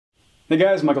Hey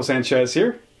guys, Michael Sanchez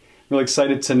here. I'm really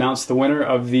excited to announce the winner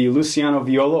of the Luciano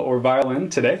Viola or Violin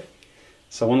today.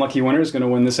 So one lucky winner is going to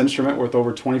win this instrument worth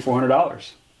over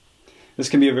 $2,400. This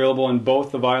can be available in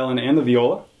both the violin and the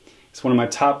viola. It's one of my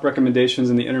top recommendations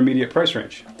in the intermediate price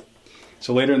range.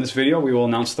 So later in this video we will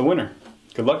announce the winner.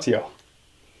 Good luck to y'all.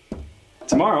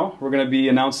 Tomorrow we're going to be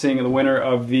announcing the winner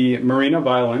of the Marina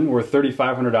violin worth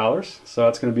 $3,500. So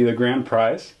that's going to be the grand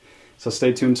prize. So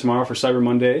stay tuned tomorrow for Cyber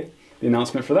Monday, the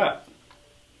announcement for that.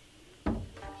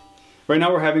 Right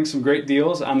now we're having some great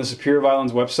deals on the Superior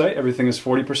Violins website. Everything is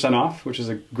 40% off, which is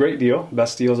a great deal,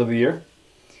 best deals of the year.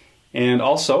 And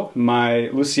also, my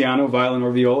Luciano violin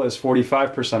or viola is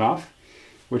 45% off,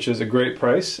 which is a great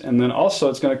price. And then also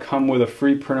it's going to come with a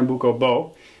free Pernambuco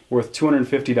bow worth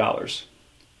 $250.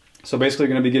 So basically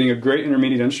you're going to be getting a great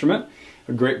intermediate instrument,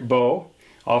 a great bow,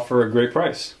 all for a great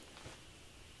price.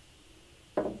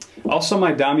 Also,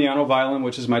 my Damiano violin,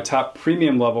 which is my top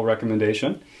premium level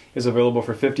recommendation, is available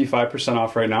for 55%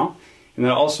 off right now, and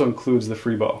that also includes the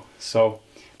free bow. So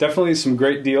definitely some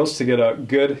great deals to get a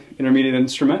good intermediate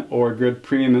instrument or a good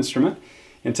premium instrument.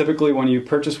 And typically when you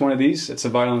purchase one of these, it's a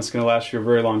violin that's going to last you a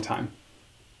very long time.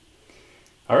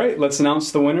 Alright, let's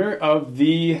announce the winner of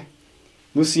the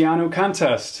Luciano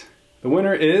contest. The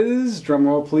winner is,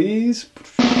 drumroll please,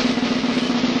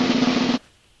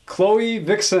 Chloe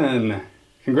Vixen.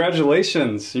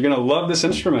 Congratulations, you're going to love this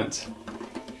instrument.